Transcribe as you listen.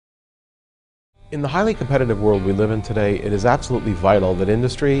In the highly competitive world we live in today, it is absolutely vital that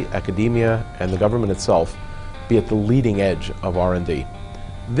industry, academia, and the government itself be at the leading edge of R&D.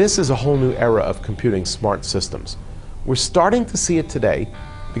 This is a whole new era of computing smart systems. We're starting to see it today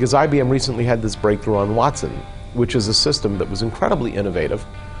because IBM recently had this breakthrough on Watson, which is a system that was incredibly innovative,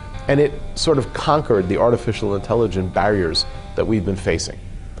 and it sort of conquered the artificial intelligence barriers that we've been facing.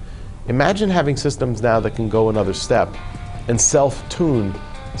 Imagine having systems now that can go another step and self-tune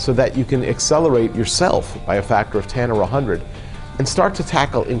so that you can accelerate yourself by a factor of 10 or 100 and start to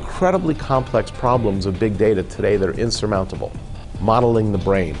tackle incredibly complex problems of big data today that are insurmountable. Modeling the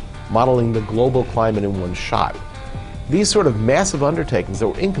brain, modeling the global climate in one shot. These sort of massive undertakings that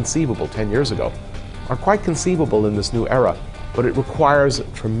were inconceivable 10 years ago are quite conceivable in this new era, but it requires a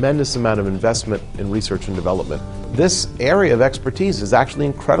tremendous amount of investment in research and development. This area of expertise is actually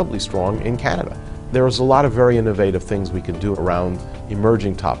incredibly strong in Canada. There is a lot of very innovative things we can do around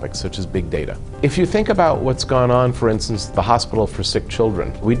emerging topics such as big data. If you think about what's gone on, for instance, the Hospital for Sick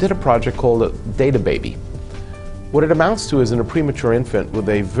Children, we did a project called Data Baby. What it amounts to is in a premature infant with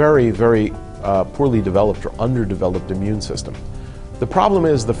a very poorly developed or underdeveloped immune system. The problem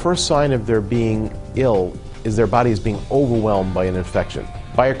is the first sign of their being ill is their body is being overwhelmed by an infection.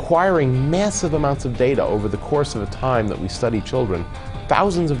 By acquiring massive amounts of data over the course of a time that we study children,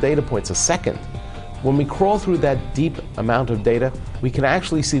 thousands of data points a second, when we crawl through that deep amount of data, we can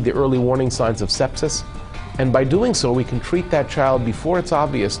actually see the early warning signs of sepsis, and by doing so we can treat that child before it's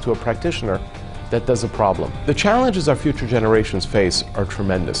obvious to a practitioner that there's a problem. The challenges our future generations face are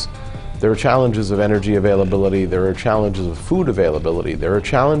tremendous. There are challenges of energy availability, there are challenges of food availability, there are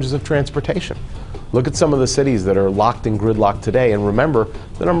challenges of transportation. Look at some of the cities that are locked in gridlock today, and remember,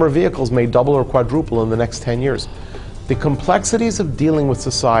 the number of vehicles may double or quadruple in the next 10 years. The complexities of dealing with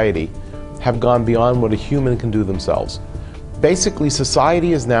society have gone beyond what a human can do themselves. Basically,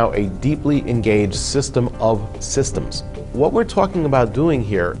 society is now a deeply engaged system of systems. What we're talking about doing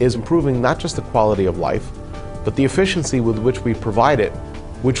here is improving not just the quality of life, but the efficiency with which we provide it,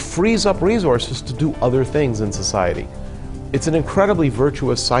 which frees up resources to do other things in society. It's an incredibly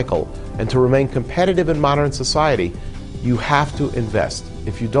virtuous cycle, and to remain competitive in modern society, you have to invest.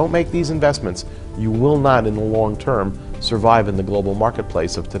 If you don't make these investments, you will not in the long term survive in the global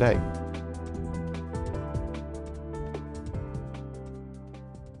marketplace of today.